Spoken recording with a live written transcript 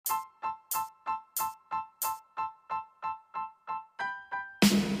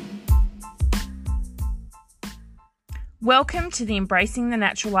Welcome to the Embracing the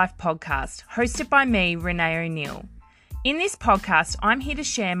Natural Life podcast, hosted by me, Renee O'Neill. In this podcast, I'm here to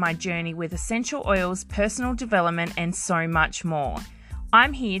share my journey with essential oils, personal development, and so much more.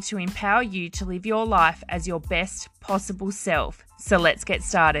 I'm here to empower you to live your life as your best possible self. So let's get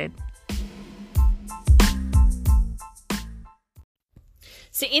started.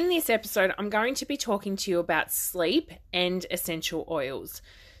 So in this episode, I'm going to be talking to you about sleep and essential oils.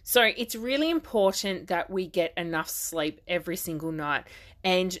 So it's really important that we get enough sleep every single night.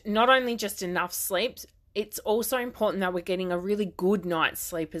 And not only just enough sleep, it's also important that we're getting a really good night's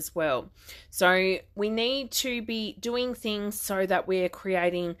sleep as well. So we need to be doing things so that we're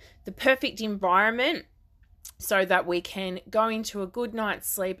creating the perfect environment so that we can go into a good night's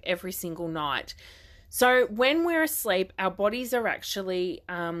sleep every single night. So when we're asleep, our bodies are actually,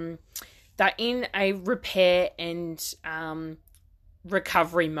 they're in a repair and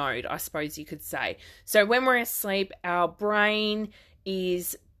recovery mode, I suppose you could say. So when we're asleep, our brain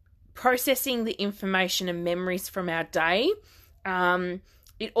is processing the information and memories from our day.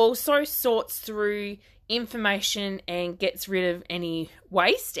 It also sorts through information and gets rid of any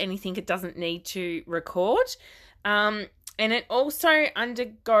waste, anything it doesn't need to record. And it also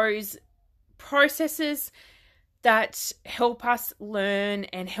undergoes processes that help us learn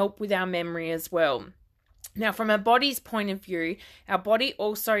and help with our memory as well. Now, from a body's point of view, our body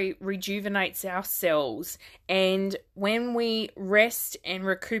also rejuvenates our cells. And when we rest and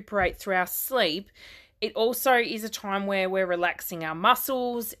recuperate through our sleep, it also is a time where we're relaxing our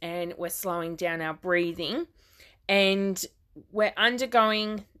muscles and we're slowing down our breathing. And we're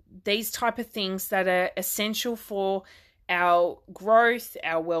undergoing these type of things that are essential for our growth,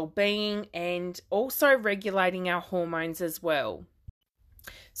 our well-being, and also regulating our hormones as well.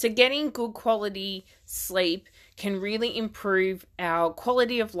 So getting good quality sleep can really improve our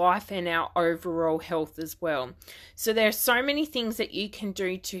quality of life and our overall health as well. So there are so many things that you can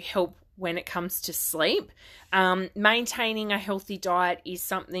do to help when it comes to sleep. Maintaining a healthy diet is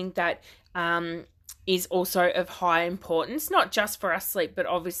something that is also of high importance, not just for our sleep, but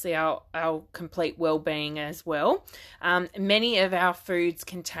obviously our complete well-being as well. Many of our foods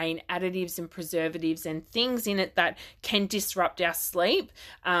contain additives and preservatives and things in it that can disrupt our sleep.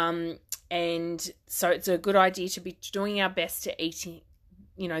 And so it's a good idea to be doing our best to eating,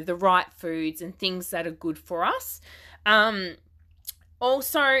 the right foods and things that are good for us.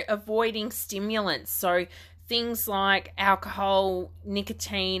 Also avoiding stimulants. So things like alcohol,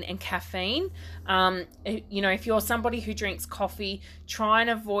 nicotine, and caffeine. If you're somebody who drinks coffee, try and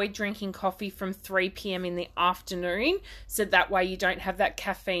avoid drinking coffee from 3 p.m. in the afternoon, so that way you don't have that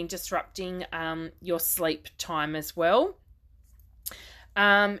caffeine disrupting your sleep time as well.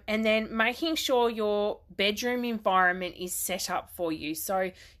 And then making sure your bedroom environment is set up for you.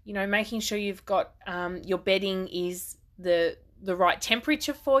 So, making sure you've got your bedding is the right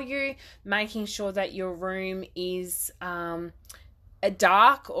temperature for you, making sure that your room is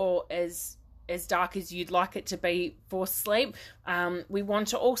dark or as dark as you'd like it to be for sleep. We want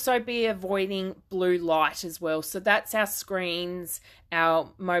to also be avoiding blue light as well. So that's our screens,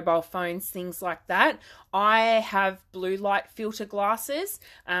 our mobile phones, things like that. I have blue light filter glasses.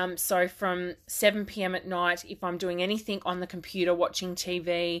 So from 7 p.m. at night, if I'm doing anything on the computer, watching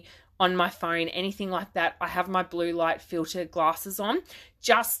TV, on my phone, anything like that, I have my blue light filter glasses on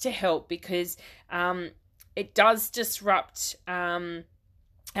just to help, because it does disrupt our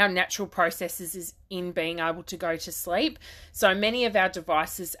natural processes in being able to go to sleep. So many of our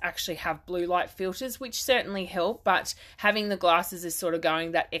devices actually have blue light filters, which certainly help, but having the glasses is sort of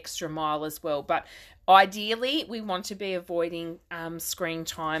going that extra mile as well. But ideally, we want to be avoiding screen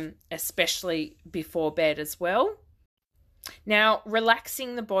time, especially before bed as well. Now,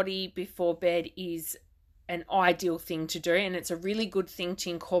 relaxing the body before bed is an ideal thing to do, and it's a really good thing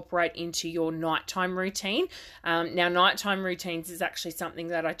to incorporate into your nighttime routine. Now, nighttime routines is actually something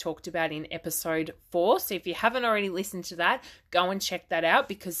that I talked about in episode 4. So if you haven't already listened to that, go and check that out,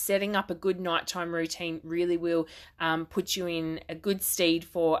 because setting up a good nighttime routine really will put you in a good stead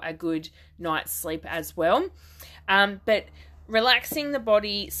for a good night's sleep as well. But relaxing the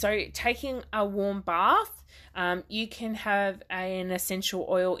body, so taking a warm bath. You can have an essential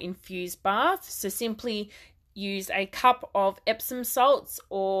oil infused bath. So simply use a cup of Epsom salts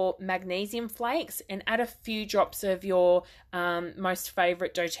or magnesium flakes and add a few drops of your most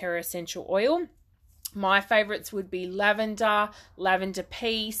favorite doTERRA essential oil. My favorites would be lavender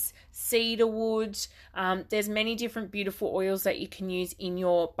peace, cedarwood. There's many different beautiful oils that you can use in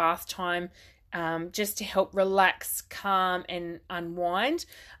your bath time just to help relax, calm, and unwind.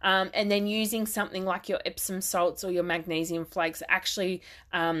 And then using something like your Epsom salts or your magnesium flakes actually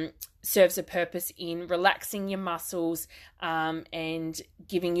serves a purpose in relaxing your muscles and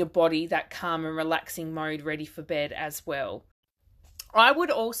giving your body that calm and relaxing mode ready for bed as well. I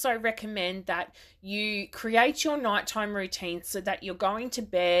would also recommend that you create your nighttime routine so that you're going to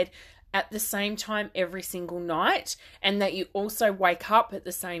bed at the same time every single night, and that you also wake up at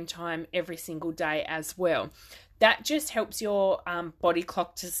the same time every single day as well. That just helps your body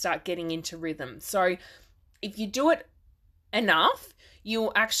clock to start getting into rhythm. So if you do it enough,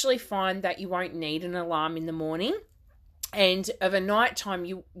 you'll actually find that you won't need an alarm in the morning. And of a nighttime,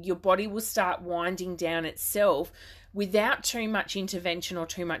 your body will start winding down itself without too much intervention or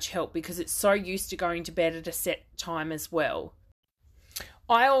too much help, because it's so used to going to bed at a set time as well.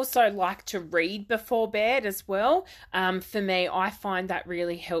 I also like to read before bed as well. For me, I find that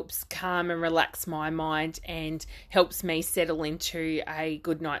really helps calm and relax my mind and helps me settle into a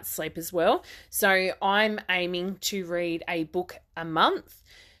good night's sleep as well. So I'm aiming to read a book a month.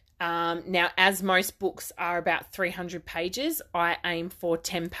 Now, as most books are about 300 pages, I aim for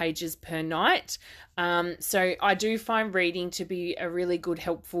 10 pages per night. So I do find reading to be a really good,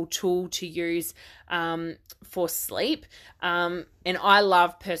 helpful tool to use for sleep. And I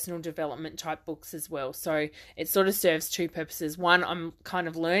love personal development type books as well. So it sort of serves two purposes. One, I'm kind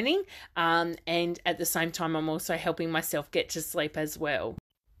of learning, and at the same time, I'm also helping myself get to sleep as well.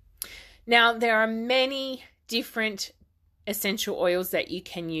 Now, there are many different essential oils that you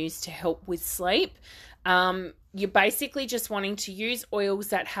can use to help with sleep. You're basically just wanting to use oils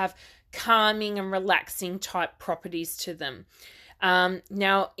that have calming and relaxing type properties to them.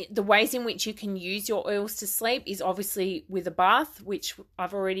 Now, the ways in which you can use your oils to sleep is obviously with a bath, which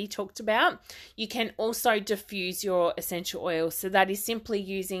I've already talked about. You can also diffuse your essential oils. So that is simply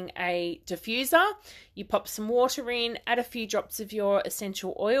using a diffuser. You pop some water in, add a few drops of your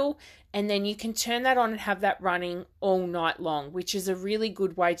essential oil, and then you can turn that on and have that running all night long, which is a really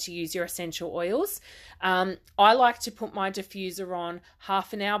good way to use your essential oils. I like to put my diffuser on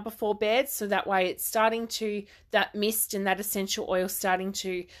half an hour before bed, so that way it's starting to, that mist and that essential oil starting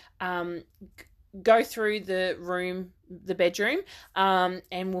to go through the bedroom,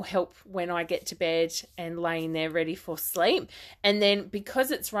 and will help when I get to bed and laying there ready for sleep. And then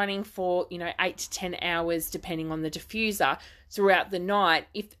because it's running for 8 to 10 hours depending on the diffuser throughout the night,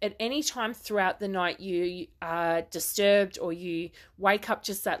 if at any time throughout the night you are disturbed or you wake up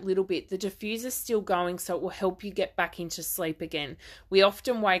just that little bit, the diffuser's still going, so it will help you get back into sleep again. We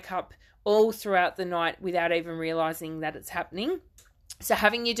often wake up all throughout the night without even realizing that it's happening. So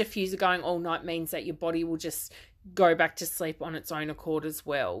having your diffuser going all night means that your body will just go back to sleep on its own accord as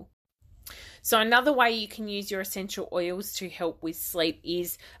well. So another way you can use your essential oils to help with sleep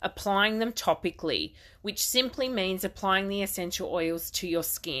is applying them topically, which simply means applying the essential oils to your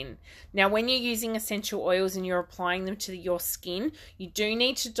skin. Now, when you're using essential oils and you're applying them to your skin, you do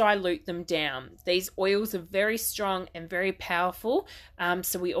need to dilute them down. These oils are very strong and very powerful,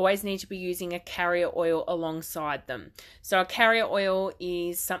 so we always need to be using a carrier oil alongside them. So a carrier oil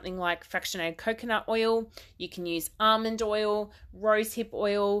is something like fractionated coconut oil. You can use almond oil, rosehip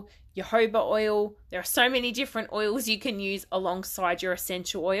oil, jojoba oil. There are so many different oils you can use alongside your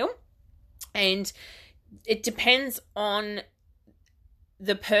essential oil, and it depends on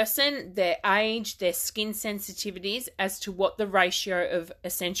the person, their age, their skin sensitivities as to what the ratio of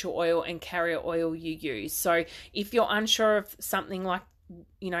essential oil and carrier oil you use. So if you're unsure of something like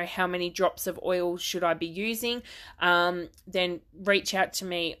how many drops of oil should I be using, then reach out to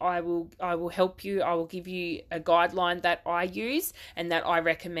me. I will help you. I will give you a guideline that I use and that I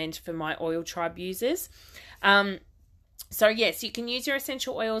recommend for my Oil Tribe users. So yes, you can use your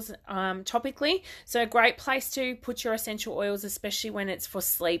essential oils topically. So a great place to put your essential oils, especially when it's for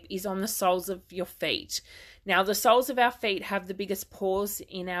sleep, is on the soles of your feet. Now, the soles of our feet have the biggest pores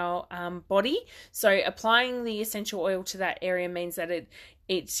in our body. So applying the essential oil to that area means that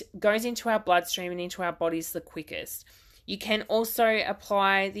it goes into our bloodstream and into our bodies the quickest. You can also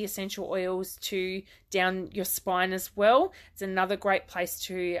apply the essential oils to down your spine as well. It's another great place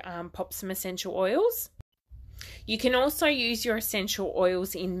to pop some essential oils. You can also use your essential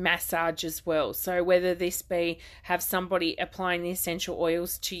oils in massage as well. So whether this be have somebody applying the essential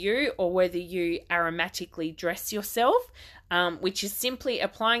oils to you, or whether you aromatically dress yourself, which is simply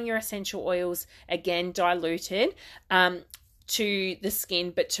applying your essential oils, again diluted, to the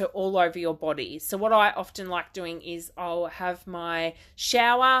skin, but to all over your body. So what I often like doing is I'll have my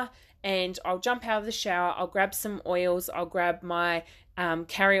shower and I'll jump out of the shower, I'll grab some oils, I'll grab my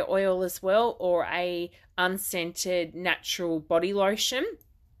carrier oil as well, or a unscented natural body lotion,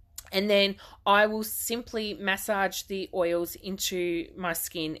 And then I will simply massage the oils into my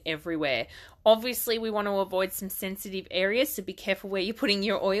skin everywhere. Obviously, we want to avoid some sensitive areas, so be careful where you're putting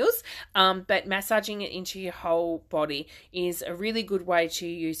your oils. But massaging it into your whole body is a really good way to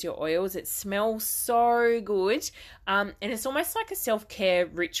use your oils. It smells so good. And it's almost like a self-care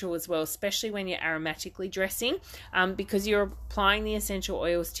ritual as well, especially when you're aromatically dressing, because you're applying the essential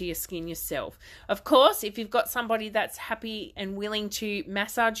oils to your skin yourself. Of course, if you've got somebody that's happy and willing to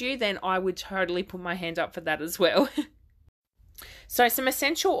massage you, then I would totally put my hand up for that as well. So some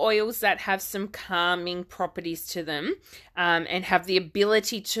essential oils that have some calming properties to them, and have the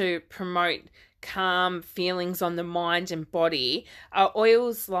ability to promote calm feelings on the mind and body are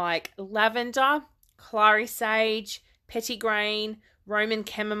oils like lavender, clary sage, petitgrain, Roman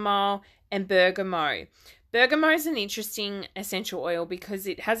chamomile, and bergamot. Bergamot is an interesting essential oil because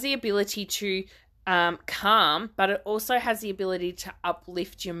it has the ability to calm, but it also has the ability to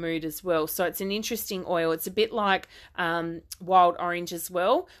uplift your mood as well. So it's an interesting oil. It's a bit like wild orange as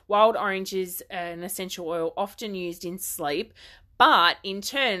well. Wild orange is an essential oil often used in sleep, but in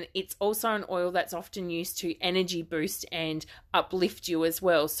turn, it's also an oil that's often used to energy boost and uplift you as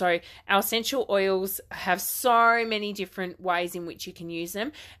well. So our essential oils have so many different ways in which you can use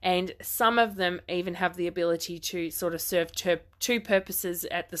them, and some of them even have the ability to sort of serve two purposes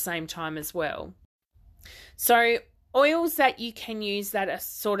at the same time as well. So oils that you can use that are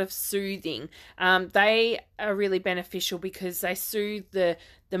sort of soothing, they are really beneficial because they soothe the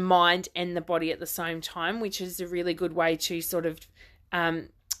mind and the body at the same time, which is a really good way to sort of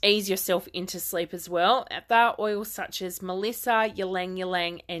ease yourself into sleep as well. There are oils such as melissa, ylang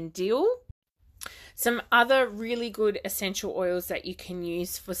ylang, and dill. Some other really good essential oils that you can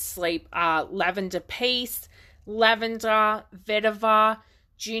use for sleep are lavender peace, lavender, vetiver,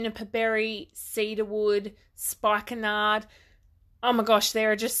 juniper berry, cedarwood, spikenard. Oh my gosh,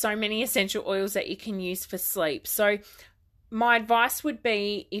 there are just so many essential oils that you can use for sleep. So my advice would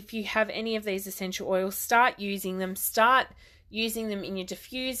be, if you have any of these essential oils, start using them. Start using them in your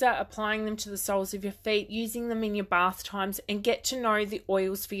diffuser, applying them to the soles of your feet, using them in your bath times, and get to know the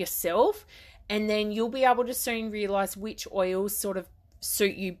oils for yourself. And then you'll be able to soon realize which oils sort of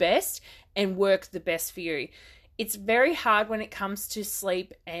suit you best and work the best for you. It's very hard when it comes to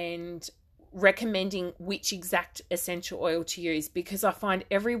sleep and recommending which exact essential oil to use, because I find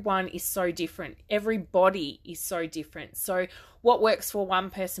everyone is so different. Every body is so different. So what works for one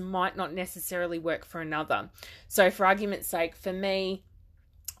person might not necessarily work for another. So for argument's sake, for me,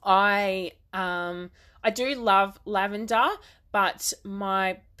 I do love lavender, but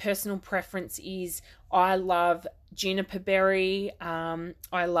my personal preference is I love juniper berry,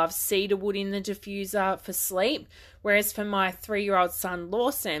 I love cedarwood in the diffuser for sleep, whereas for my 3-year-old son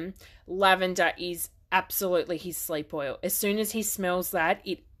Lawson, lavender is absolutely his sleep oil. As soon as he smells that,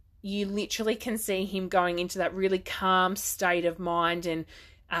 you literally can see him going into that really calm state of mind, and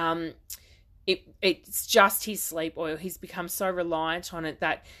it's just his sleep oil. He's become so reliant on it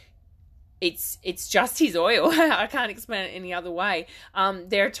that it's just his oil. I can't explain it any other way.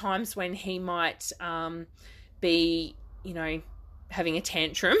 There are times when he might be, having a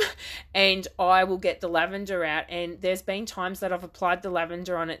tantrum, and I will get the lavender out, and there's been times that I've applied the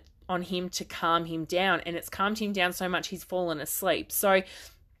lavender on him to calm him down, and it's calmed him down so much he's fallen asleep. So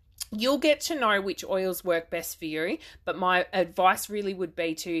you'll get to know which oils work best for you, but my advice really would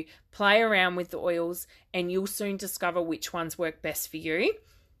be to play around with the oils, and you'll soon discover which ones work best for you.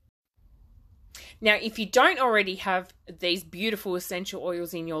 Now, if you don't already have these beautiful essential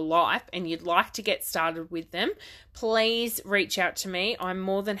oils in your life and you'd like to get started with them, please reach out to me. I'm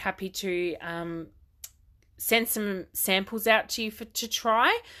more than happy to send some samples out to you to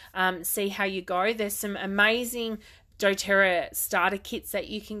try, see how you go. There's some amazing doTERRA starter kits that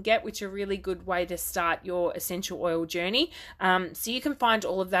you can get, which are a really good way to start your essential oil journey. So you can find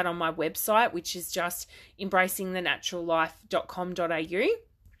all of that on my website, which is just embracingthenaturallife.com.au.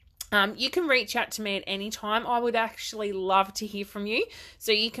 You can reach out to me at any time. I would actually love to hear from you.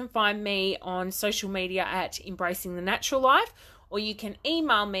 So you can find me on social media at Embracing the Natural Life, or you can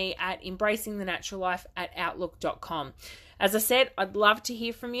email me at embracingthenaturallife@outlook.com. As I said, I'd love to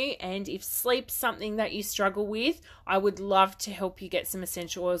hear from you, and if sleep's something that you struggle with, I would love to help you get some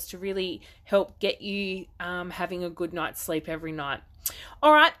essential oils to really help get you having a good night's sleep every night.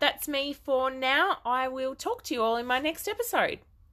 All right, that's me for now. I will talk to you all in my next episode.